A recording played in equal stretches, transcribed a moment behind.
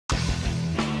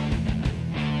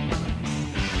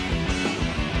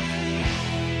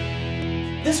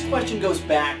This question goes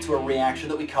back to a reaction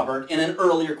that we covered in an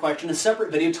earlier question, a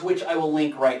separate video to which I will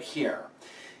link right here.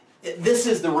 This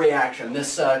is the reaction,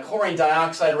 this chlorine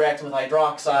dioxide reacting with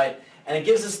hydroxide, and it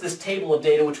gives us this table of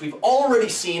data which we've already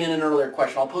seen in an earlier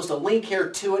question. I'll post a link here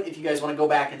to it if you guys want to go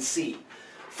back and see.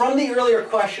 From the earlier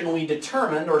question we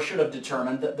determined, or should have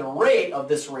determined, that the rate of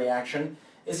this reaction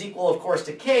is equal, of course,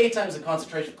 to K times the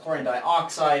concentration of chlorine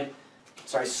dioxide,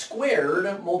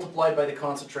 squared, multiplied by the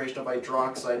concentration of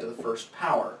hydroxide to the first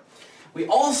power. We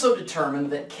also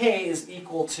determined that K is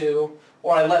equal to,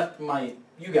 or I left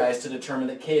you guys to determine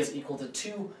that K is equal to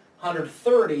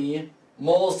 230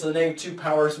 moles to the negative 2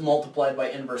 powers multiplied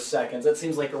by inverse seconds. That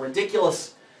seems like a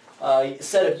ridiculous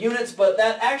set of units, but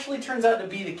that actually turns out to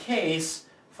be the case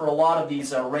for a lot of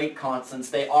these rate constants.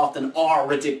 They often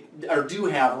are do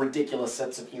have ridiculous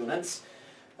sets of units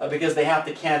because they have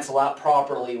to cancel out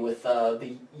properly with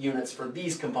the units for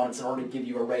these components in order to give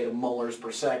you a rate of molars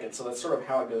per second. So that's sort of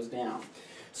how it goes down.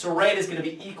 So rate is going to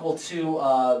be equal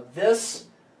to this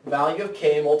value of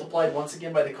K multiplied once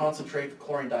again by the concentration of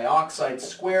chlorine dioxide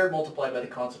squared multiplied by the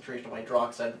concentration of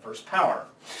hydroxide to the first power.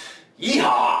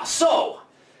 Yeehaw! So,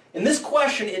 in this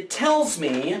question it tells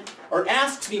me, or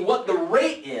asks me, what the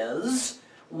rate is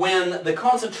when the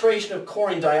concentration of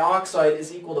chlorine dioxide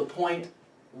is equal to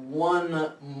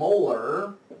 0.1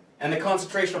 molar and the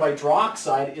concentration of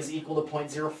hydroxide is equal to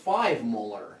 0.05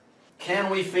 molar. Can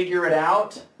we figure it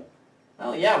out?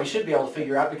 Well, yeah, we should be able to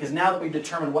figure out, because now that we've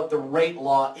determined what the rate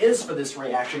law is for this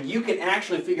reaction, you can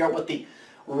actually figure out what the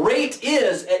rate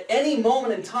is at any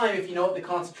moment in time if you know what the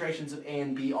concentrations of A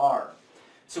and B are.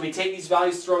 So we take these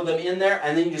values, throw them in there,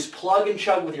 and then you just plug and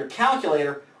chug with your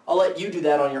calculator. I'll let you do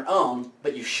that on your own,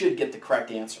 but you should get the correct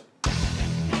answer.